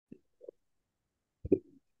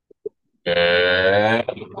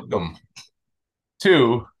Welcome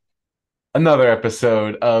to another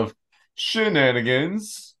episode of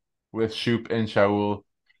Shenanigans with Shoop&Shaool.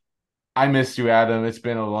 I missed you, Adam. It's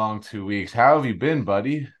been a long 2 weeks. How have you been,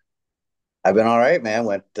 buddy? I've been all right, man.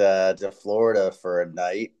 Went to Florida for a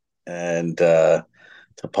night and to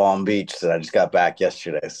Palm Beach. And I just got back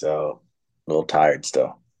yesterday, so a little tired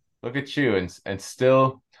still. Look at you, and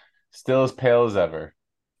still as pale as ever.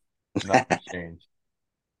 Nothing's changed.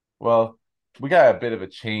 Well, we got a bit of a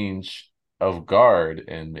change of guard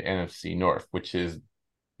in the NFC North, which is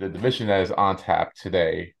the division that is on tap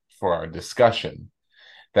today for our discussion.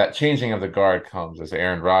 That changing of the guard comes as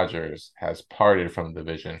Aaron Rodgers has parted from the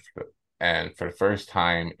division and for the first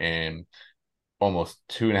time in almost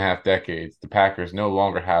 2.5 decades, the Packers no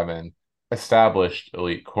longer have an established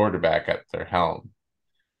elite quarterback at their helm.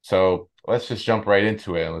 So let's just jump right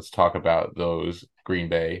into it and let's talk about those Green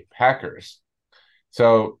Bay Packers.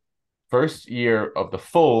 So, first year of the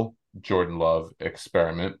full Jordan Love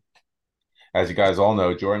experiment. As you guys all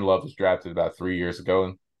know, Jordan Love was drafted about 3 years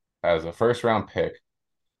ago as a first round pick,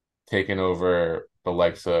 taking over the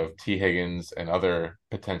likes of T. Higgins and other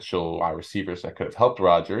potential wide receivers that could have helped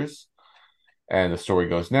Rodgers. And the story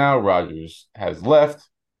goes now Rodgers has left.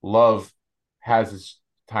 Love has his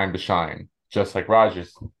time to shine, just like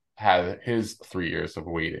Rodgers had his 3 years of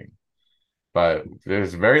waiting. But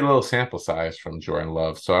there's very little sample size from Jordan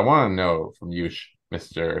Love. So I want to know from you,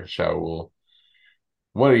 Mr. Shaoul,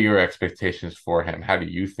 what are your expectations for him? How do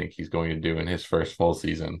you think he's going to do in his first full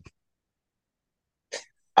season?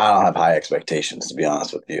 I don't have high expectations, to be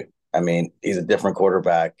honest with you. I mean, he's a different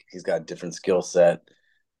quarterback. He's got a different skill set.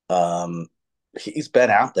 Um, he's been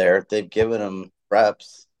out there. They've given him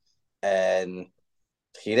reps, and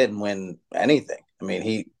he didn't win anything. I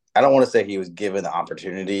mean, I don't want to say he was given the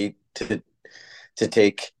opportunity to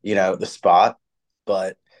take, the spot,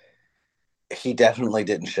 but he definitely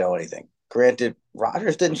didn't show anything. Granted,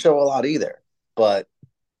 Rodgers didn't show a lot either, but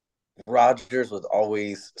Rodgers was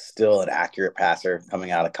always still an accurate passer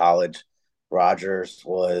coming out of college. Rodgers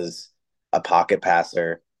was a pocket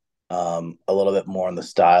passer, a little bit more in the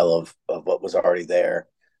style of what was already there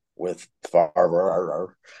with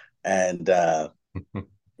Favre. And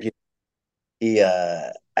he,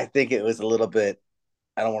 I think it was a little bit,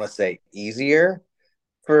 I don't want to say easier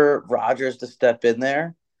for Rodgers to step in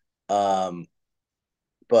there. Um,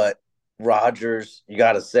 but Rodgers, you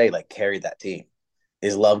got to say, like, carried that team.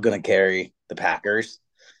 Is Love going to carry the Packers?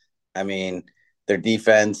 I mean, their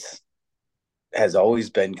defense has always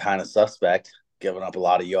been kind of suspect, giving up a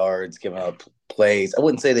lot of yards, giving up plays. I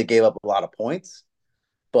wouldn't say they gave up a lot of points,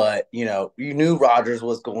 but you knew Rodgers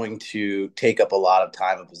was going to take up a lot of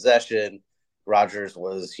time of possession. Rodgers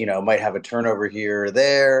was, might have a turnover here or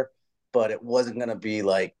there, but it wasn't going to be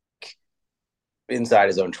like inside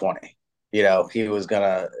his own 20. He was going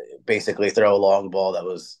to basically throw a long ball that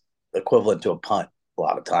was equivalent to a punt a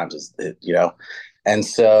lot of times, and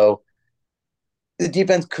so the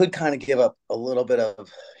defense could kind of give up a little bit of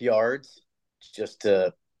yards just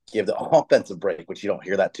to give the offensive break, which you don't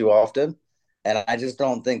hear that too often. And I just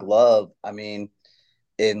don't think Love, I mean,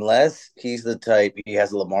 unless he's the type, he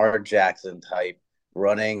has a Lamar Jackson type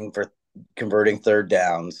running for converting third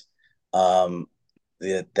downs,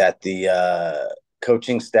 that the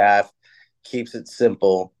coaching staff keeps it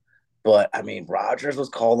simple. But I mean, Rodgers was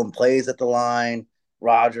calling plays at the line.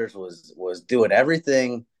 Rodgers was doing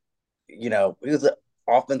everything. He was the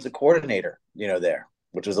offensive coordinator, there,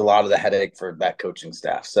 which was a lot of the headache for that coaching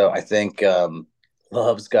staff. So I think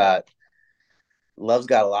Love's got Love's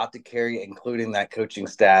got a lot to carry, including that coaching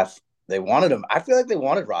staff. They wanted him. I feel like they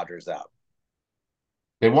wanted Rodgers out.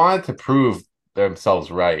 They wanted to prove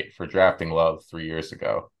themselves right for drafting Love 3 years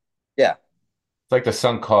ago. Yeah, It's like the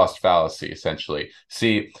sunk cost fallacy, essentially.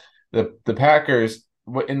 See, the Packers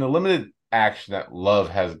in the limited action that Love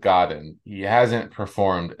has gotten, he hasn't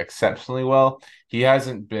performed exceptionally well. He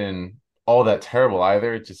hasn't been all that terrible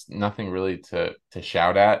either. Just nothing really to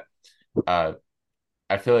shout at. Uh,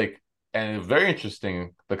 I feel like, and very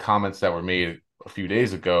interesting the comments that were made a few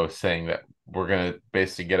days ago saying that we're gonna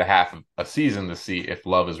basically get a half of a season to see if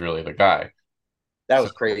Love is really the guy. that So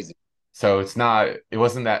was crazy. it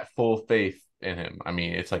wasn't that full faith in him. I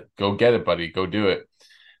mean, it's like go get it, buddy, go do it.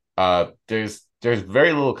 There's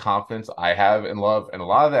very little confidence I have in Love, and a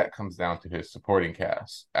lot of that comes down to his supporting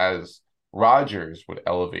cast. As Rodgers would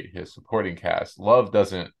elevate his supporting cast, Love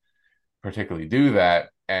doesn't particularly do that,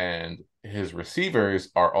 and his receivers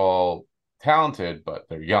are all talented, but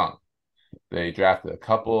they're young. They drafted a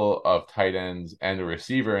couple of tight ends and a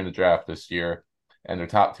receiver in the draft this year, and their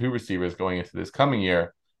top two receivers going into this coming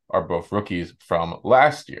year are both rookies from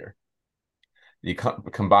last year. You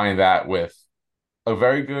combine that with a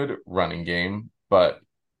very good running game, but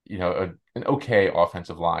an okay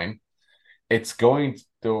offensive line. It's going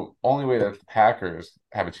the only way that the Packers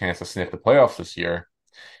have a chance to sniff the playoffs this year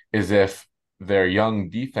is if their young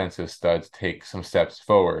defensive studs take some steps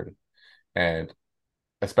forward, and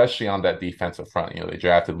especially on that defensive front. They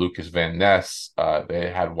drafted Lucas Van Ness.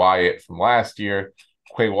 They had Wyatt from last year.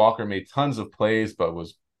 Quay Walker made tons of plays, but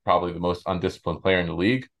was probably the most undisciplined player in the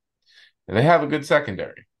league. And they have a good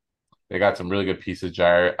secondary. They got some really good pieces.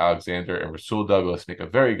 Jair Alexander and Rasul Douglas make a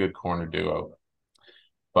very good corner duo.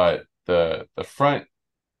 But the front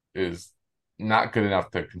is not good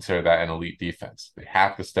enough to consider that an elite defense. They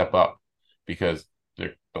have to step up because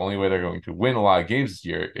the only way they're going to win a lot of games this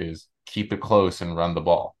year is keep it close and run the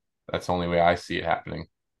ball. That's the only way I see it happening.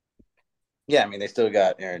 Yeah, I mean they still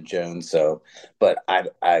got Aaron Jones, so but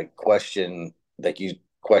I question like you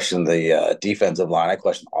question the defensive line. I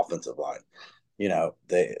question the offensive line.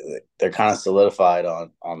 They're kind of solidified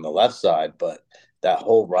on the left side, but that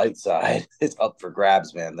whole right side is up for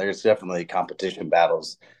grabs, man. There's definitely competition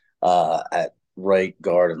battles at right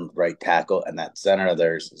guard and right tackle, and that center of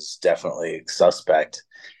theirs is definitely suspect.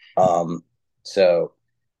 Um, so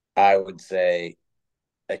I would say,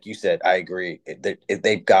 like you said, I agree.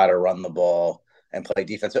 They've got to run the ball and play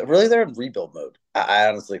defense. But really, they're in rebuild mode. I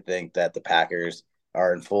honestly think that the Packers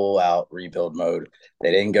are in full out rebuild mode.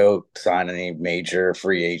 They didn't go sign any major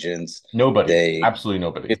free agents. Nobody, They absolutely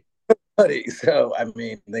nobody. so I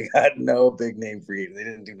mean they got no big name free agents. They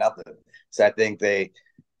didn't do nothing. So I think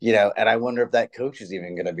and I wonder if that coach is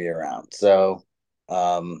even going to be around. So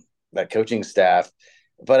that coaching staff.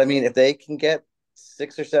 But I mean, if they can get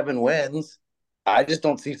 6 or 7 wins, I just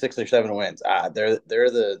don't see 6 or 7 wins. They're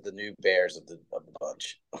the new Bears of the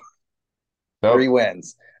bunch. Three So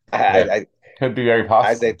wins. yeah, I could be very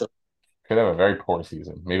I say possible. Could have a very poor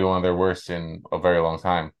season, maybe one of their worst in a very long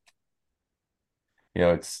time.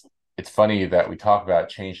 It's funny that we talk about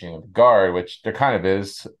changing of the guard, which there kind of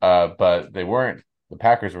is, but they weren't. The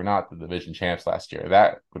Packers were not the division champs last year.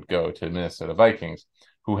 That would go to the Minnesota Vikings,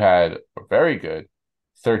 who had a very good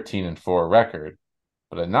 13-4 record,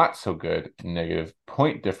 but a not so good negative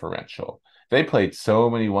point differential. They played so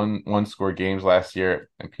many one score games last year,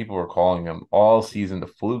 and people were calling them all season the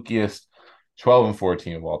flukiest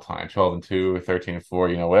 12-14 of all time. 12-2,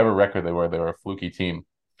 13-4, whatever record they were a fluky team.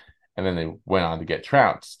 And then they went on to get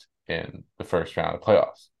trounced in the first round of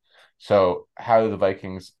playoffs. So how do the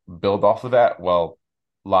Vikings build off of that? Well,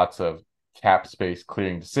 lots of cap space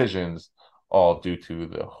clearing decisions, all due to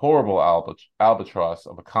the horrible albatross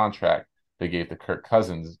of a contract they gave to Kirk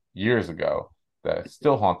Cousins years ago that is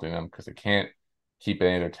still haunting them because they can't keep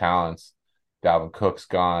any of their talents. Dalvin Cook's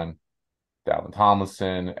gone, Dalvin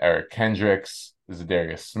Tomlinson, Eric Kendricks,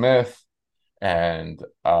 Zadarius Smith, and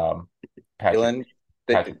Patrick feeling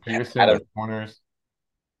Patrick Peterson, Adam. their corners.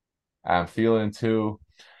 I'm feeling too.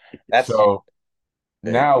 That's So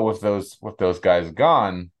now with those guys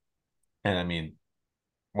gone, and I mean,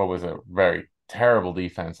 what was a very terrible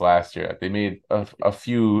defense last year? They made a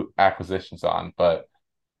few acquisitions on, but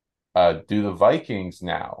do the Vikings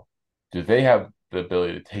now? Do they have the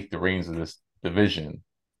ability to take the reins of this division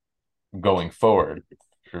going forward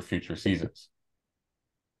for future seasons?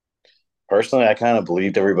 personally, I kind of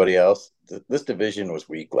believed everybody else. This division was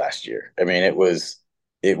weak last year. I mean, it was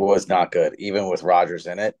not good, even with Rodgers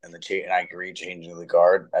in it. And I agree, changing the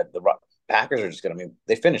guard. The Packers are just going to. I mean,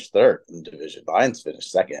 they finished third in the division. Lions finished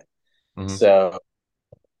second. Mm-hmm. So,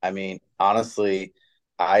 I mean, honestly,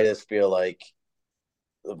 I just feel like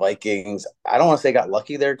the Vikings. I don't want to say got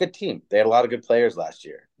lucky. They're a good team. They had a lot of good players last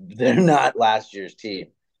year. They're not last year's team.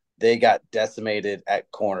 They got decimated at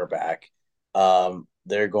cornerback.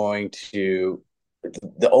 They're going to.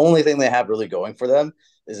 The only thing they have really going for them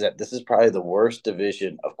is that this is probably the worst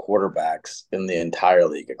division of quarterbacks in the entire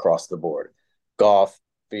league across the board. Goff,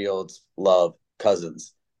 Fields, Love,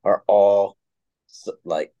 Cousins are all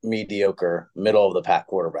like mediocre, middle of the pack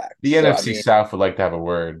quarterbacks. The So I NFC mean, South would like to have a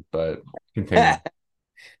word, but continue.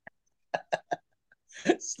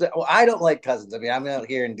 well, I don't like Cousins. I mean, I'm out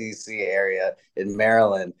here in DC area in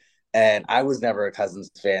Maryland, and I was never a Cousins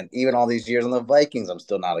fan. Even all these years on the Vikings, I'm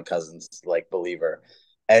still not a Cousins like believer.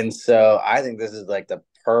 And so I think this is like the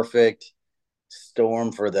perfect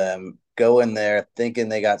storm for them. Go in there thinking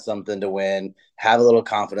they got something to win, have a little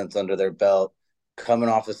confidence under their belt, coming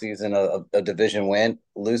off a season of a division win,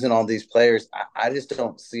 losing all these players. I just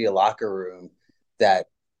don't see a locker room that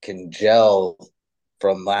can gel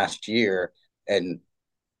from last year and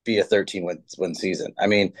be a 13 win season. I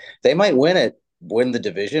mean, they might win the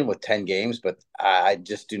division with 10 games, but I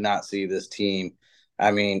just do not see this team.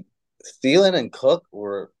 I mean, Thielen and Cook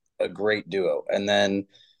were a great duo. And then,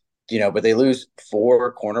 but they lose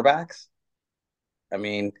four cornerbacks. I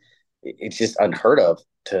mean, it's just unheard of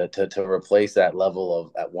to replace that level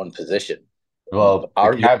of at one position. Well,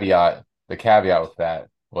 Argue, the caveat with that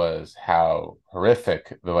was how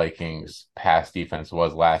horrific the Vikings pass defense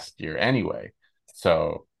was last year anyway.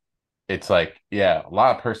 So it's like, yeah, a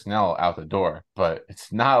lot of personnel out the door, but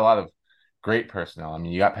it's not a lot of great personnel. I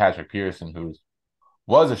mean, you got Patrick Peterson, who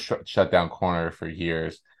was a shutdown corner for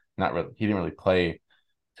years. Not really, he didn't really play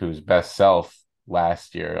to his best self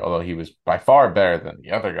last year, although he was by far better than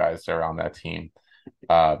the other guys that are on that team.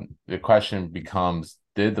 The question becomes,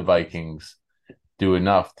 did the Vikings do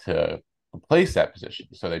enough to replace that position?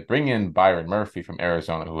 So they bring in Byron Murphy from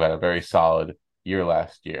Arizona, who had a very solid year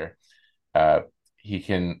last year. Uh, he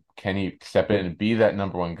can he step in and be that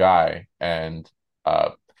number one guy? And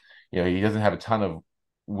uh, he doesn't have a ton of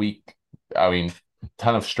weak, I mean,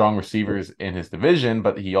 ton of strong receivers in his division,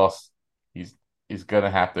 but he's he's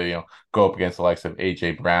gonna have to go up against the likes of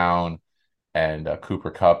AJ Brown and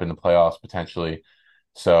Cooper Kupp in the playoffs potentially.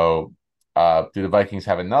 So, do the Vikings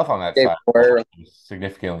have enough on that side where to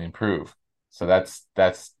significantly improve? So that's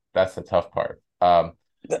the tough part.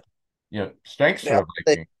 Strengths for the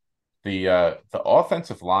Vikings. The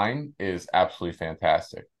offensive line is absolutely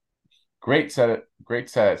fantastic. Great set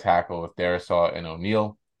at tackle with Darisaw and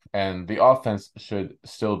O'Neal, and the offense should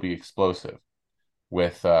still be explosive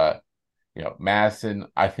with Madison.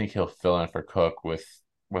 I think he'll fill in for Cook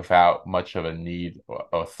without much of a need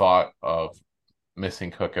or thought of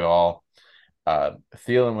missing Cook at all.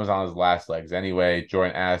 Thielen was on his last legs anyway.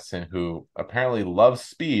 Jordan Addison, who apparently loves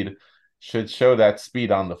speed, should show that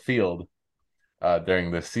speed on the field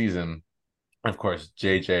during this season. Of course,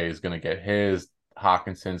 JJ is going to get his.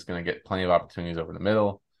 Hawkinson's going to get plenty of opportunities over the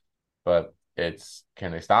middle, but it's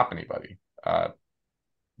can they stop anybody?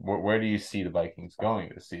 Where do you see the Vikings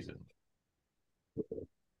going this season?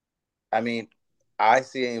 I mean, I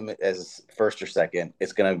see him as first or second.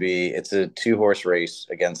 It's a two-horse race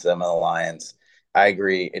against them and the Lions. I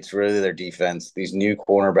agree. It's really their defense. These new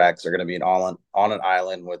cornerbacks are going to be on an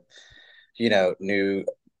island with, new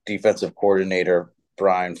defensive coordinator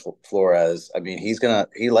Brian Flores. I mean,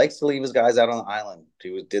 he likes to leave his guys out on the island.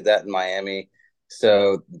 Did that in Miami.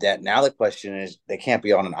 So that now the question is, they can't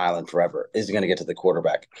be on an island forever. Is he going to get to the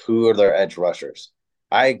quarterback? Who are their edge rushers?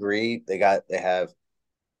 I agree. They have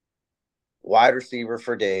wide receiver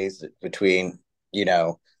for days between,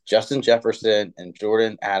 Justin Jefferson and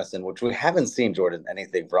Jordan Addison, which we haven't seen Jordan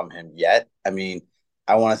anything from him yet. I mean,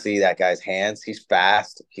 I want to see that guy's hands. He's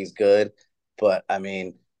fast, he's good, but I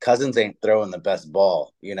mean, Cousins ain't throwing the best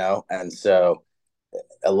ball, and so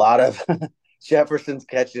a lot of Jefferson's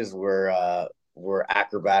catches were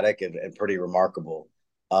acrobatic and pretty remarkable.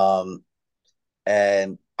 Um,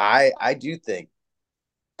 and I do think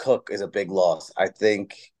Cook is a big loss. I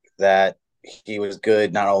think that he was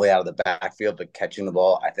good not only out of the backfield but catching the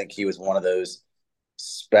ball. I think he was one of those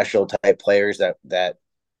special type players that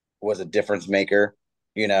was a difference maker.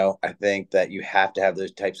 I think that you have to have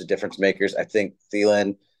those types of difference makers. I think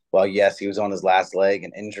Thielen, well, yes, he was on his last leg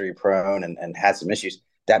and injury prone and had some issues.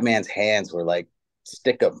 That man's hands were like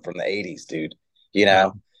stick 'em from the 80s, dude. You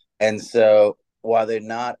know, and so while they're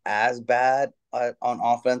not as bad on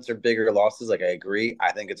offense or bigger losses, like I agree,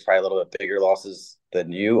 I think it's probably a little bit bigger losses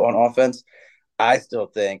than you on offense. I still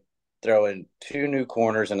think throwing two new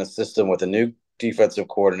corners in a system with a new defensive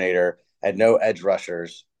coordinator and no edge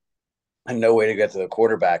rushers and no way to get to the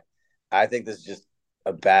quarterback. I think this is just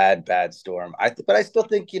a bad storm. But I still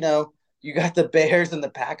think you got the Bears and the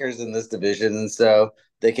Packers in this division, and so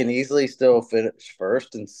they can easily still finish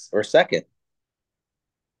first or second.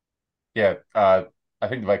 Yeah, I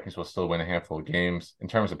think the Vikings will still win a handful of games. In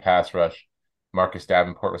terms of pass rush, Marcus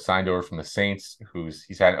Davenport was signed over from the Saints,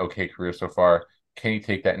 he's had an okay career so far. Can he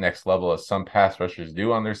take that next level as some pass rushers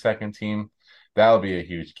do on their second team? That'll be a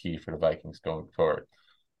huge key for the Vikings going forward.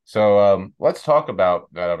 So let's talk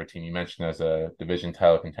about that other team you mentioned as a division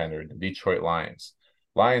title contender, the Detroit Lions.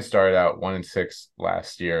 Lions started out 1-6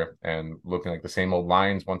 last year and looking like the same old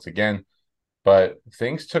Lions once again, but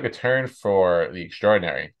things took a turn for the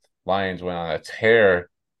extraordinary. Lions went on a tear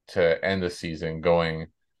to end the season, going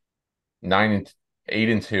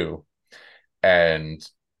 8-2, and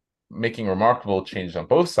making remarkable changes on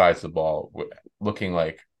both sides of the ball, looking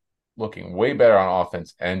way better on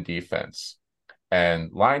offense and defense.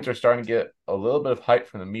 And Lions are starting to get a little bit of hype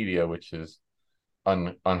from the media, which is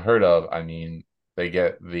unheard of. I mean, they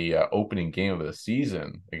get the opening game of the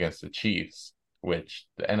season against the Chiefs, which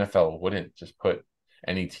the NFL wouldn't just put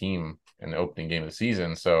any team in the opening game of the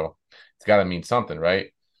season. So it's got to mean something,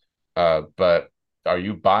 right? But Are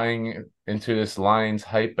you buying into this Lions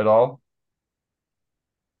hype at all?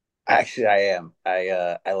 Actually, I am.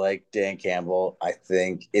 I like Dan Campbell. I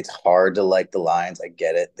think it's hard to like the Lions. I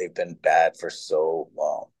get it. They've been bad for so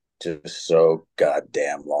long, just so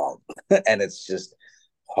goddamn long. And it's just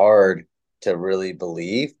hard to really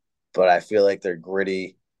believe, but I feel like they're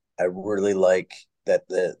gritty. I really like that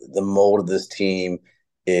the mold of this team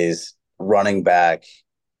is running back,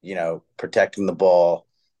 protecting the ball.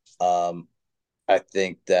 Um, I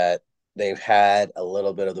think that they've had a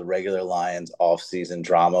little bit of the regular Lions offseason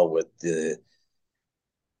drama with the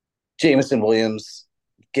Jameson Williams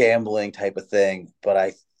gambling type of thing, but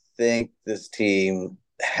I think this team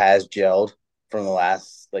has gelled from the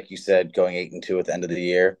last, like you said, going 8-2 at the end of the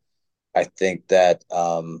year. I think that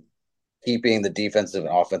keeping the defensive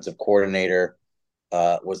and offensive coordinator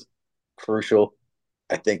was crucial.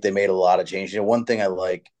 I think they made a lot of changes. One thing I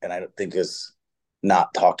like, and I don't think is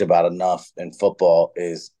not talked about enough in football,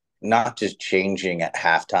 is not just changing at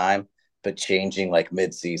halftime, but changing like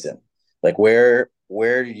mid-season. Like where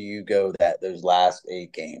do you go that those last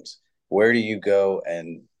 8 games? Where do you go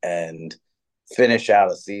and finish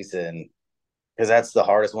out a season? Because that's the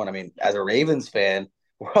hardest one. I mean, as a Ravens fan,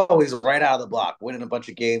 we're always right out of the block, winning a bunch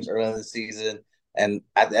of games early in the season. And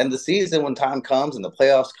at the end of the season, when time comes and the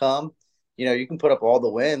playoffs come, you can put up all the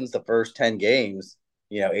wins the first 10 games,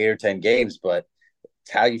 8 or 10 games, but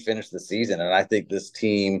it's how you finish the season. And I think this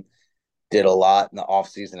team did a lot in the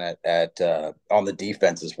offseason at on the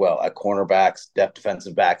defense as well, at cornerbacks, depth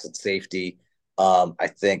defensive backs, at safety. I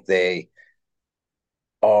think they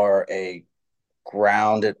are a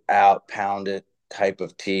grounded out, pounded type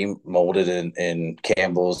of team molded in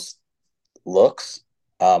Campbell's looks.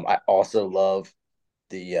 I also love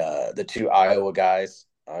the two Iowa guys.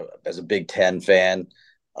 As a Big Ten fan,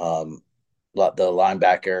 um, the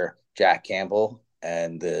linebacker Jack Campbell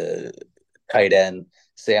and the tight end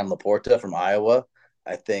Sam Laporta from Iowa,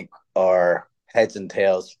 I think are heads and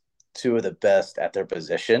tails two of the best at their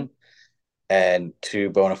position and two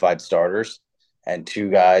bona fide starters and two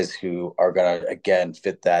guys who are going to, again,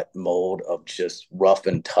 fit that mold of just rough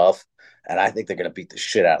and tough. And I think they're going to beat the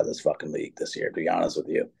shit out of this fucking league this year, to be honest with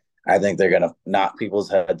you. I think they're going to knock people's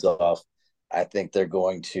heads off. I think they're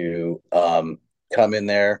going to come in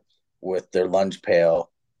there with their lunge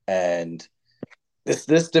pail. And this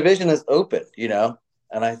division is open.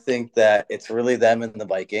 And I think that it's really them and the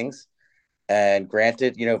Vikings. And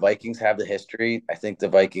granted, Vikings have the history. I think the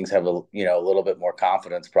Vikings have a little bit more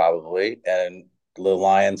confidence probably, and the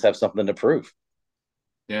Lions have something to prove.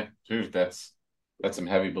 Yeah, true. That's some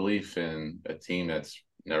heavy belief in a team that's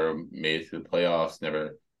never made it to the playoffs,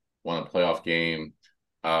 never won a playoff game.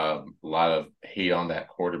 A lot of hate on that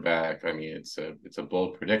quarterback. I mean, it's a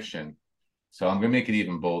bold prediction. So I'm gonna make it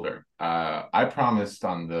even bolder. I promised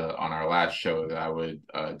on our last show that I would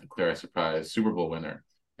declare a surprise Super Bowl winner,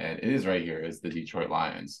 and it is right here. Is the Detroit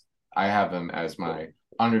Lions. I have them as my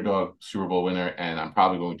underdog Super Bowl winner, and I'm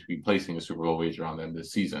probably going to be placing a Super Bowl wager on them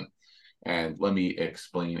this season. And let me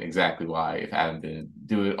explain exactly why, if Adam didn't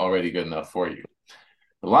do it already good enough for you.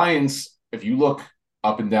 The Lions, if you look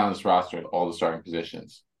up and down this roster at all the starting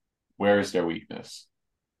positions, where is their weakness?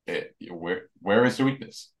 Where is their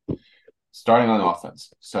weakness? Starting on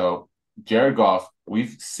offense. So Jared Goff,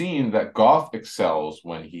 we've seen that Goff excels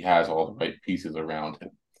when he has all the right pieces around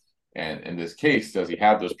him. And in this case, does he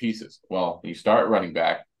have those pieces? Well, you start running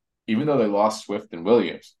back, even though they lost Swift and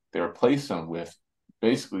Williams, they replaced them with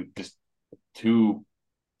basically just two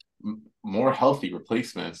more healthy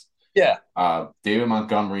replacements. Yeah. David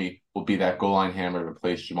Montgomery will be that goal line hammer to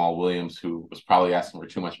replace Jamal Williams, who was probably asking for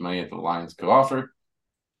too much money that the Lions could offer.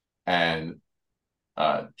 And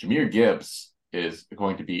Jahmyr Gibbs is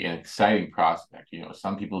going to be an exciting prospect.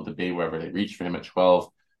 Some people debate whether they reach for him at 12,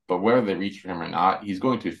 but whether they reach for him or not, he's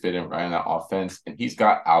going to fit in right in that offense. And he's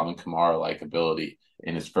got Alvin Kamara-like ability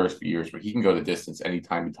in his first few years where he can go the distance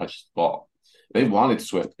anytime he touches the ball. They wanted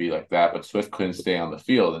Swift to be like that, but Swift couldn't stay on the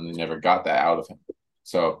field, and they never got that out of him.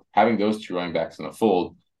 So having those two running backs in the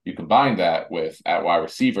fold, you combine that with at wide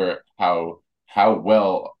receiver how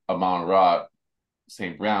well Amon-Ra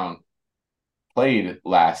St. Brown played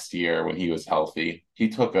last year when he was healthy. He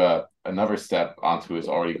took another step onto his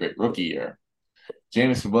already great rookie year.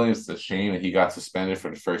 Jameson Williams, it's a shame that he got suspended for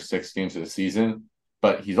the first 6 games of the season,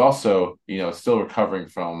 but he's also, still recovering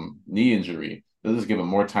from knee injury. This is give him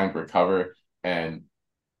more time to recover and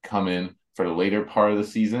come in for the later part of the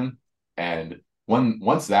season. And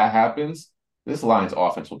once that happens, this Lions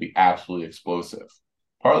offense will be absolutely explosive,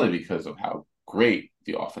 partly because of how great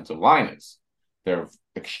the offensive line is. They're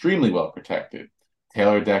extremely well protected.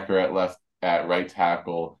 Taylor Decker at right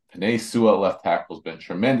tackle. Penei Sewell at left tackle has been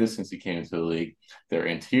tremendous since he came into the league. Their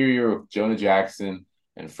interior with Jonah Jackson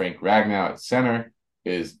and Frank Ragnow at center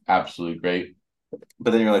is absolutely great.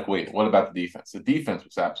 But then you're like, wait, what about the defense? The defense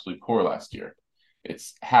was absolutely poor last year.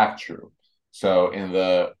 It's half true. So in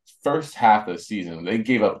the first half of the season, they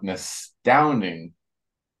gave up an astounding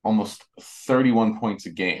almost 31 points a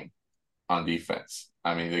game on defense.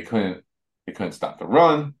 I mean, they couldn't stop the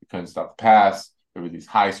run, they couldn't stop the pass. There were these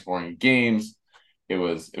high scoring games. It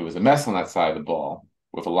was a mess on that side of the ball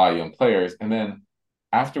with a lot of young players. And then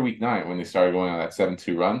after week 9, when they started going on that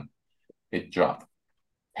 7-2 run, it dropped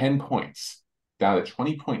 10 points down to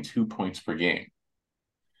 20.2 points per game.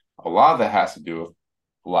 A lot of that has to do with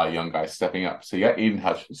a lot of young guys stepping up. So you got Aiden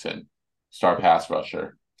Hutchinson, star pass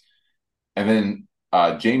rusher. And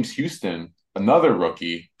then James Houston, another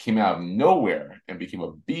rookie, came out of nowhere and became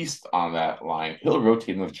a beast on that line. He'll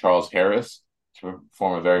rotate with Charles Harris to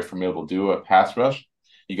form a very formidable duo at pass rush.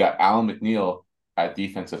 You got Alan McNeil at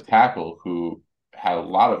defensive tackle, who had a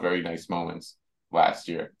lot of very nice moments last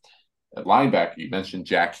year. At linebacker, you mentioned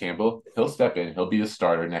Jack Campbell. He'll step in. He'll be a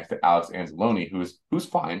starter next to Alex Anzalone, who's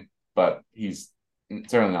fine, but he's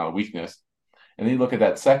certainly not a weakness. And then you look at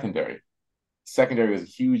that secondary. Secondary was a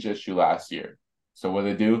huge issue last year. So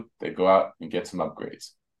what do? They go out and get some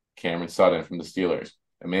upgrades. Cameron Sutton from the Steelers,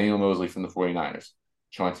 Emmanuel Mosley from the 49ers,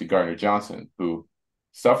 Chauncey Gardner-Johnson, who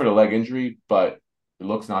suffered a leg injury, but it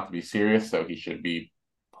looks not to be serious, so he should be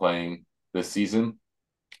playing this season.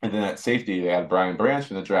 And then at safety, they had Brian Branch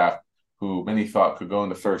in the draft, who many thought could go in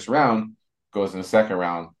the first round, goes in the second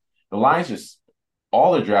round. The Lions just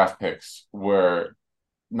all their draft picks were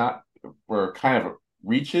kind of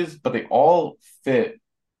reaches, but they all fit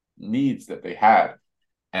needs that they had.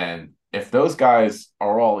 And if those guys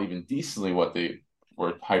are all even decently what they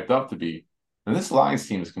were hyped up to be, then this Lions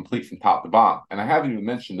team is complete from top to bottom. And I haven't even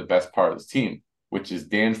mentioned the best part of this team, which is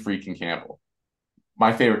Dan freaking Campbell,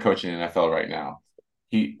 my favorite coach in the NFL right now.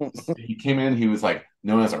 He came in, he was like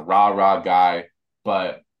known as a rah-rah guy,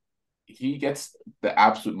 but he gets the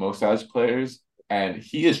absolute most out of his players, and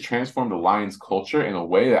he has transformed the Lions culture in a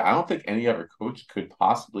way that I don't think any other coach could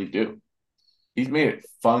possibly do. He's made it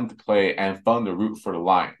fun to play and fun to root for the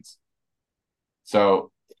Lions.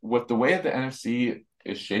 So with the way that the NFC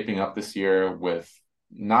is shaping up this year, with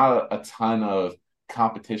not a ton of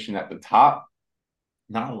competition at the top,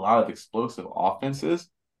 not a lot of explosive offenses,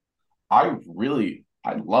 I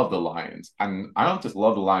love the Lions. And I don't just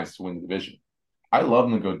love the Lions to win the division. I love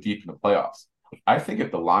them to go deep in the playoffs. I think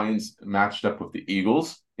if the Lions matched up with the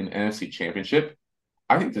Eagles in the NFC Championship,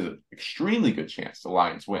 I think there's an extremely good chance the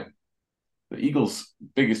Lions win. The Eagles'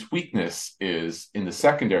 biggest weakness is in the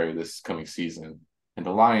secondary this coming season, and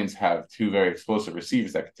the Lions have two very explosive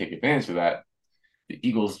receivers that can take advantage of that. The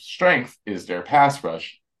Eagles' strength is their pass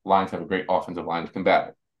rush. Lions have a great offensive line to combat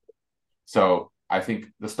it. So I think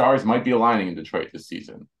the stars might be aligning in Detroit this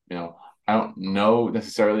season. I don't know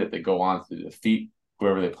necessarily that they go on to defeat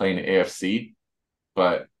whoever they play in the AFC,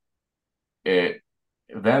 but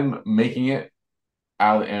them making it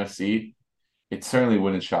out of the NFC, it certainly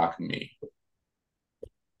wouldn't shock me.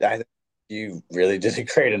 I think you really did a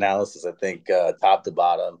great analysis. I think top to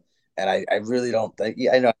bottom, and I really don't think.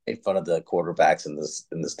 Yeah, I know I made fun of the quarterbacks in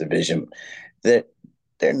this division. That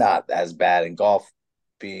they're not as bad in golf,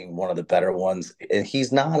 being one of the better ones. And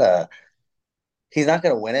he's not going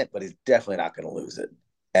to win it, but he's definitely not going to lose it.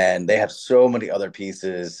 And they have so many other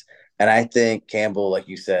pieces. And I think Campbell, like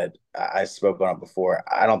you said, I spoke on it before.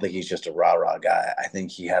 I don't think he's just a rah rah guy. I think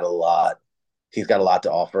he had a lot. He's got a lot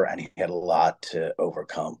to offer, and he had a lot to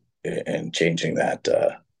overcome in changing that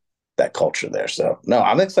culture there. So no,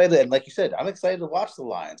 I'm excited, and like you said, I'm excited to watch the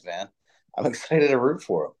Lions, man. I'm excited to root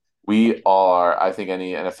for them. We are, I think,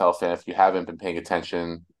 any NFL fan, if you haven't been paying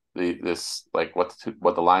attention, this like what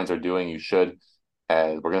the Lions are doing, you should,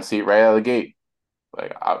 and we're gonna see it right out of the gate.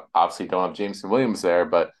 Like obviously don't have Jameson Williams there,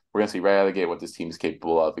 but we're gonna see right out of the gate what this team is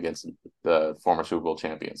capable of against the former Super Bowl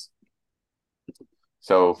champions.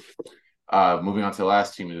 So, moving on to the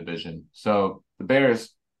last team in the division. So the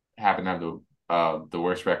Bears happened to have the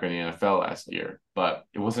worst record in the NFL last year, but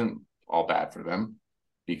it wasn't all bad for them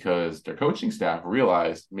because their coaching staff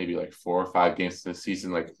realized maybe like 4 or 5 games this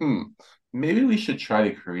season, like, maybe we should try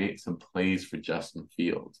to create some plays for Justin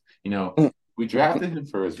Fields. We drafted him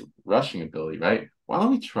for his rushing ability, right? Why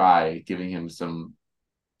don't we try giving him some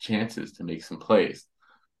chances to make some plays?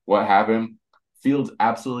 What happened? Fields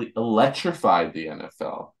absolutely electrified the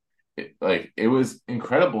NFL. It was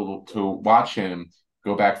incredible to watch him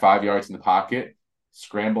go back 5 yards in the pocket,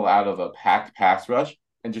 scramble out of a packed pass rush,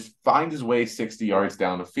 and just find his way 60 yards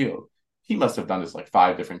down the field. He must have done this like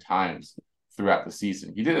 5 different times throughout the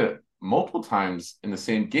season. He did it multiple times in the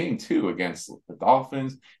same game too against the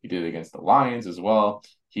Dolphins. He did it against the Lions as well.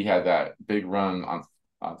 He had that big run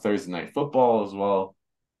on Thursday Night Football as well.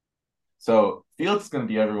 So Fields is going to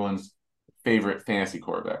be everyone's favorite fantasy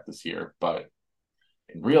quarterback this year, but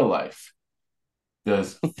in real life,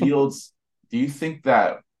 does Fields? Do you think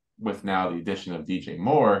that with now the addition of DJ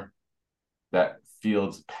Moore, that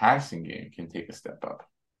Fields' passing game can take a step up?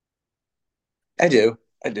 I do.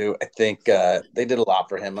 I do. I think they did a lot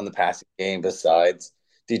for him on the passing game besides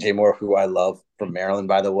DJ Moore, who I love from Maryland,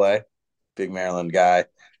 by the way. Big Maryland guy.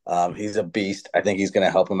 He's a beast. I think he's going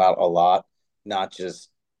to help him out a lot, not just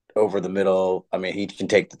over the middle. I mean, he can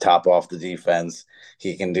take the top off the defense.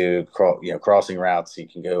 He can do crossing routes. He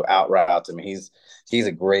can go out routes. I mean, he's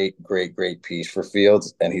a great piece for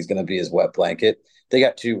Fields, and he's going to be his wet blanket. They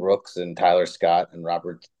got two rooks and Tyler Scott and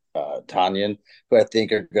Robert Tanyan, who I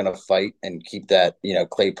think are going to fight and keep that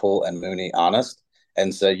Claypool and Mooney honest.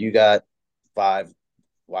 And so you got five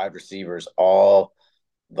wide receivers all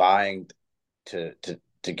vying to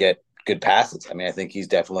get good passes. I mean, I think he's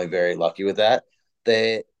definitely very lucky with that.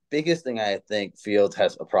 The biggest thing I think Fields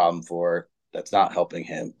has a problem for that's not helping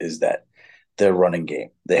him is that their running game.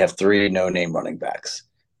 They have three no-name running backs,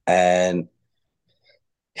 and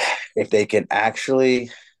if they can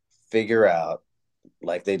actually figure out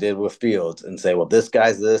like they did with Fields and say, well, this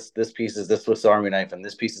guy's this piece is this Swiss Army knife, and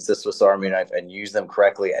this piece is this Swiss Army knife, and use them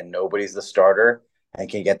correctly, and nobody's the starter, and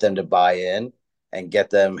can get them to buy in and get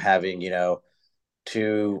them having,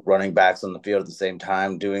 two running backs on the field at the same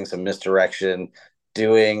time, doing some misdirection,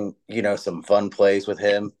 doing, some fun plays with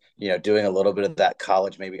him, doing a little bit of that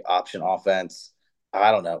college maybe option offense.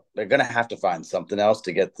 I don't know. They're gonna have to find something else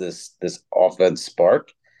to get this offense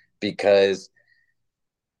spark because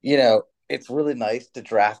it's really nice to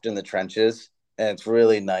draft in the trenches and it's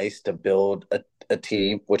really nice to build a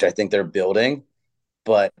team, which I think they're building,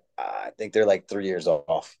 but I think they're like 3 years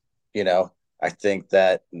off. You know, I think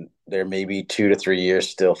that there may be 2 to 3 years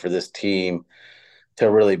still for this team to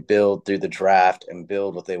really build through the draft and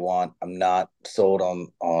build what they want. I'm not sold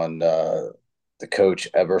on the coach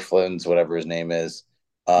Everflins, whatever his name is,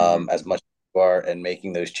 Mm-hmm. as much as you are and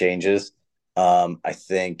making those changes. I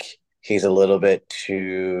think he's a little bit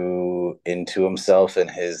too into himself and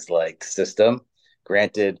his like system.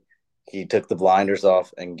 Granted, he took the blinders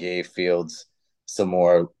off and gave Fields some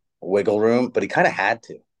more wiggle room, but he kind of had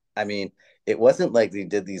to. I mean, it wasn't like he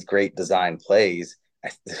did these great design plays.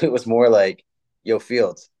 It was more like, yo,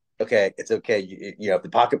 Fields, okay, it's okay. If the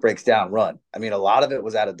pocket breaks down, run. I mean, a lot of it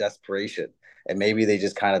was out of desperation. And maybe they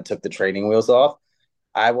just kind of took the training wheels off.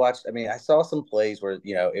 I saw some plays where,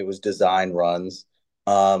 it was design runs.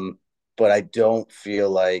 Um, but I don't feel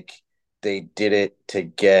like they did it to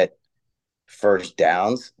get first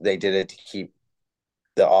downs. They did it to keep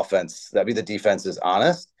the defense is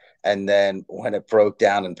honest. And then when it broke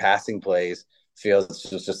down in passing plays, Fields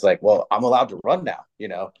was just like, well, I'm allowed to run now.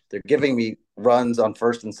 They're giving me runs on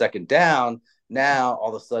first and second down. Now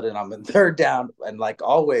all of a sudden I'm in third down. And like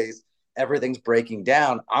always, everything's breaking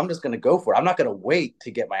down. I'm just going to go for it. I'm not going to wait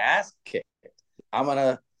to get my ass kicked. I'm going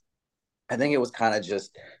to, I think it was kind of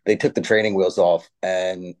just, they took the training wheels off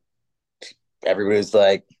and everybody was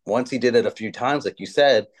like, once he did it a few times, like you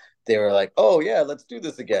said, they were like, oh yeah, let's do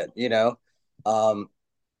this again. Um,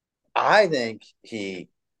 I think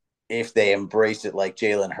if they embrace it like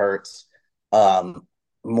Jalen Hurts, um,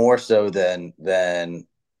 more so than the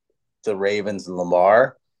Ravens and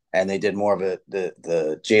Lamar, and they did more of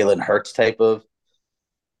the Jalen Hurts type of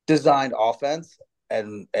designed offense,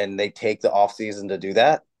 and they take the offseason to do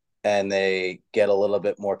that, and they get a little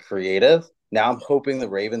bit more creative. Now I'm hoping the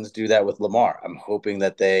Ravens do that with Lamar. I'm hoping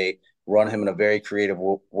that they run him in a very creative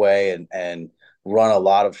way and run a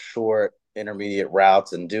lot of short intermediate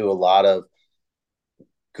routes and do a lot of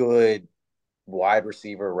good wide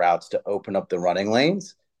receiver routes to open up the running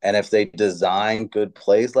lanes. And if they design good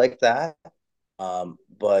plays like that,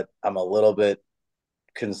 but I'm a little bit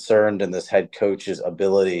concerned in this head coach's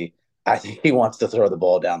ability. I think he wants to throw the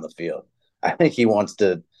ball down the field. I think he wants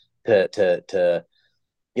to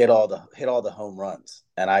hit all the home runs.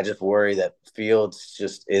 And I just worry that Fields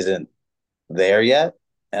just isn't there yet.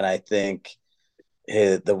 And I think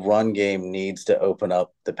the run game needs to open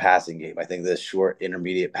up the passing game. I think this short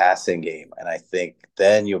intermediate passing game. And I think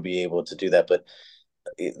then you'll be able to do that. But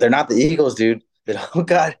they're not the Eagles, dude. They don't No.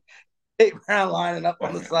 got Brown lining up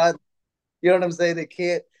on the side. You know what I'm saying? They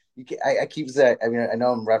can't. You can't. I keep saying. I mean, I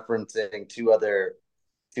know I'm referencing two other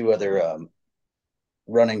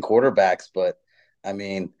running quarterbacks, but I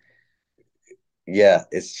mean, yeah,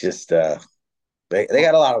 it's just they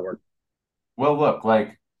got a lot of work. Well, look,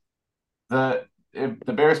 like the if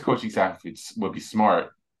the Bears coaching staff would be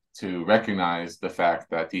smart, to recognize the fact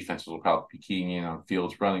that defenses will probably be keying in on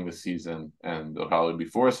Fields running this season, and they'll probably be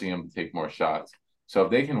forcing him to take more shots. So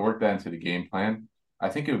if they can work that into the game plan, I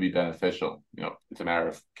think it would be beneficial. It's a matter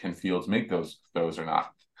of can Fields make those throws or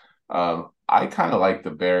not. I kind of like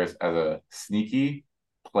the Bears as a sneaky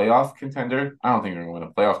playoff contender. I don't think they're going to win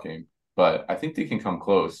a playoff game, but I think they can come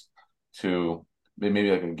close to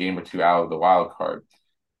maybe like a game or two out of the wild card.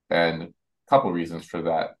 And a couple reasons for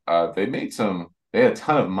that. They had a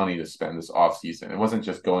ton of money to spend this offseason. It wasn't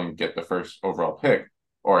just going to get the first overall pick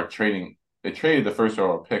or trading. They traded the first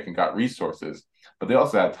overall pick and got resources, but they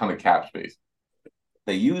also had a ton of cap space.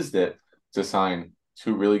 They used it to sign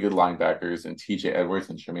two really good linebackers in TJ Edwards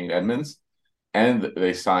and Tremaine Edmonds. And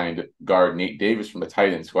they signed guard Nate Davis from the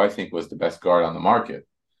Titans, who I think was the best guard on the market.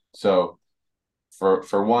 So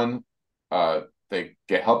for one, they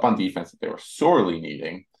get help on defense that they were sorely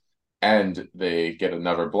needing, and they get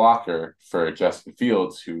another blocker for Justin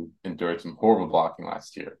Fields, who endured some horrible blocking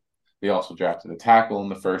last year. They also drafted a tackle in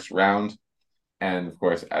the first round. And of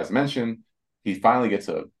course, as mentioned, he finally gets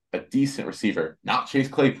a decent receiver, not Chase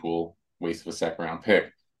Claypool, waste of a second round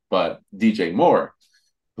pick, but DJ Moore,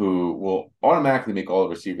 who will automatically make all the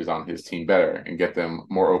receivers on his team better and get them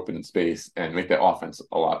more open in space and make that offense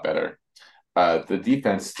a lot better. The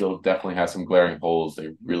defense still definitely has some glaring holes. They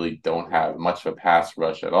really don't have much of a pass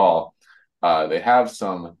rush at all. They have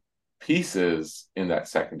some pieces in that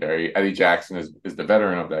secondary. Eddie Jackson is the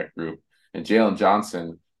veteran of that group, and Jalen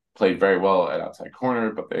Johnson played very well at outside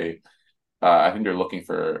corner, but I think they're looking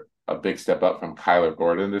for a big step up from Kyler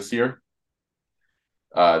Gordon this year.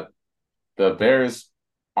 Uh, the Bears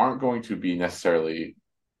aren't going to be necessarily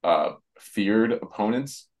feared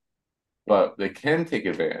opponents, but they can take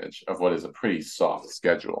advantage of what is a pretty soft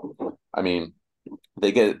schedule. I mean,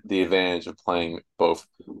 they get the advantage of playing both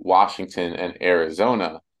Washington and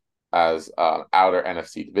Arizona as outer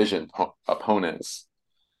NFC division opponents,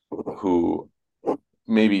 who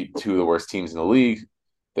maybe two of the worst teams in the league.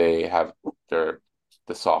 They have the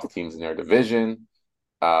soft teams in their division.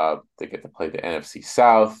 They get to play the NFC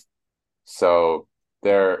South. So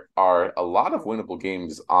there are a lot of winnable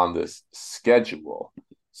games on this schedule.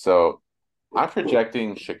 So I'm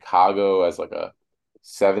projecting Chicago as like a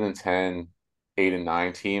 7-10,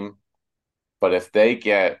 8-9 team. But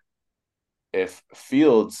if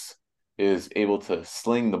Fields is able to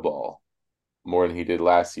sling the ball more than he did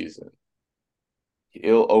last season,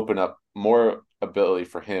 it'll open up more ability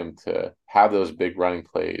for him to have those big running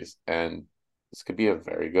plays, and this could be a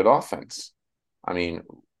very good offense. I mean,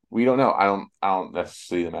 we don't know. I don't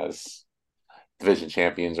necessarily see them as division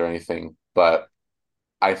champions or anything, but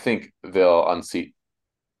I think they'll unseat,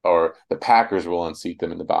 or the Packers will unseat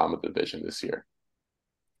them in the bottom of the division this year.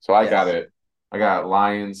 So I got Yes. it. I got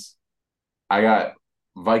Lions. I got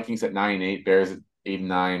Vikings at 9-8, Bears at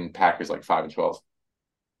 8-9, Packers like 5-12.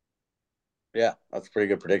 Yeah, that's a pretty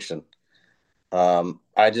good prediction.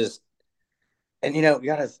 I just and you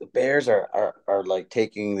gotta the Bears are like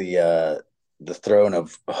taking the throne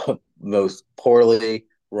of most poorly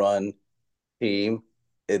run team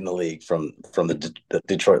in the league from the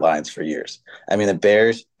Detroit Lions for years. I mean, the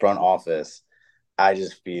Bears front office, I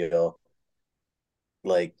just feel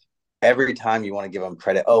like every time you want to give them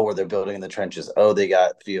credit, oh, where they're building in the trenches, oh, they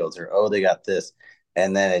got Fields, or oh, they got this,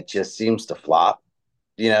 and then it just seems to flop,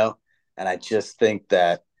 you know. And I just think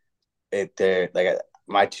that they're like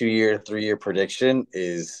my 2 year, 3 year prediction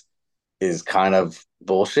is kind of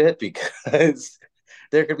bullshit because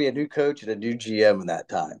there could be a new coach and a new GM in that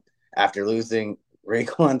time after losing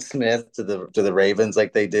Raekwon Smith to the Ravens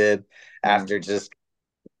like they did Mm. after just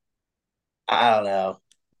I don't know.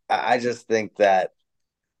 I just think that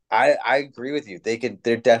I agree with you.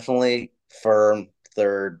 They're definitely firm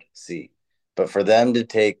third seat. But for them to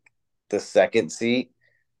take the second seat,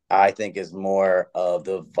 I think is more of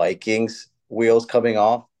the Vikings wheels coming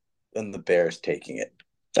off than the Bears taking it.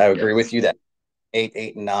 I agree with Yes. you that 8,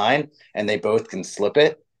 8, and 9, and they both can slip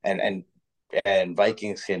it, and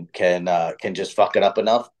Vikings can just fuck it up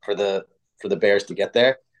enough for the Bears to get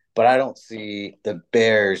there. But I don't see the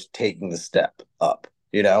Bears taking the step up.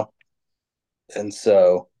 And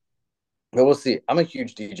so, but we'll see. I'm a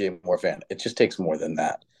huge DJ Moore fan. It just takes more than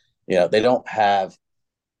that. They don't have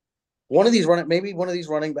maybe one of these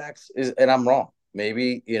running backs is, and I'm wrong.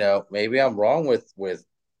 Maybe I'm wrong with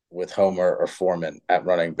Homer or Foreman at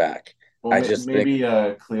running back. Well, I just think, maybe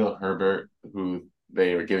Khalil Herbert, who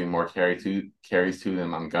they were giving more carries to than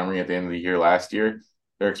Montgomery at the end of the year last year.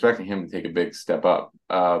 They're expecting him to take a big step up.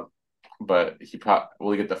 But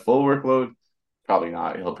will he get the full workload? Probably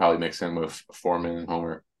not. He'll probably mix in with Foreman and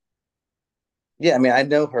Homer. yeah, I mean, I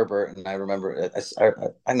know Herbert, and I remember,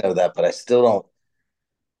 I know that, but I still don't.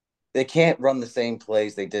 they can't run the same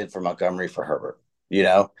plays they did for Montgomery for Herbert. You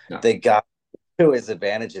know, No. they got to his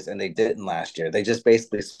advantages, and they didn't last year. They just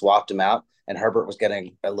basically swapped him out, and Herbert was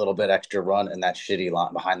getting a little bit extra run in that shitty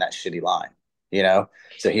line behind that shitty line. You know,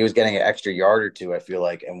 so he was getting an extra yard or two. I feel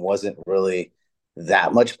like, and wasn't really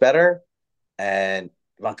that much better. And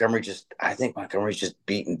I think Montgomery's just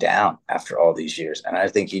beaten down after all these years. And I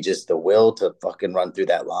think he just, the will to fucking run through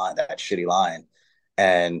that line, that shitty line,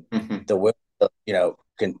 and Hmm. the will to,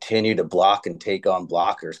 continue to block and take on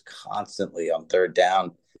blockers constantly on third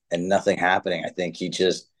down and nothing happening. I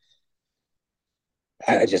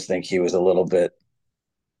just think he was a little bit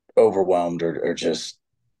overwhelmed or just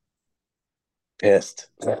pissed.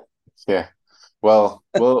 Yeah. Well,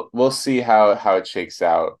 we'll see how it shakes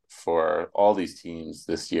out for all these teams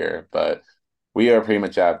this year, but we are pretty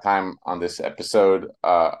much out of time on this episode.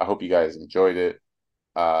 I hope you guys enjoyed it.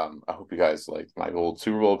 I hope you guys liked my old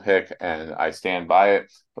Super Bowl pick, and I stand by it.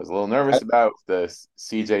 I was a little nervous about the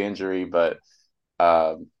CJ injury, but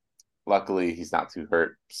um, luckily he's not too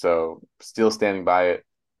hurt, so still standing by it.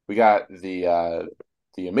 We got the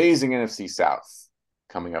amazing NFC South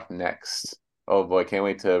coming up next. Oh boy, can't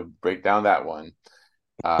wait to break down that one.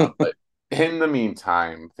 But in the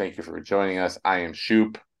meantime, thank you for joining us. I am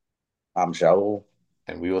Shoop, I'm Shaoul.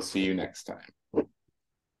 and we will see you next time.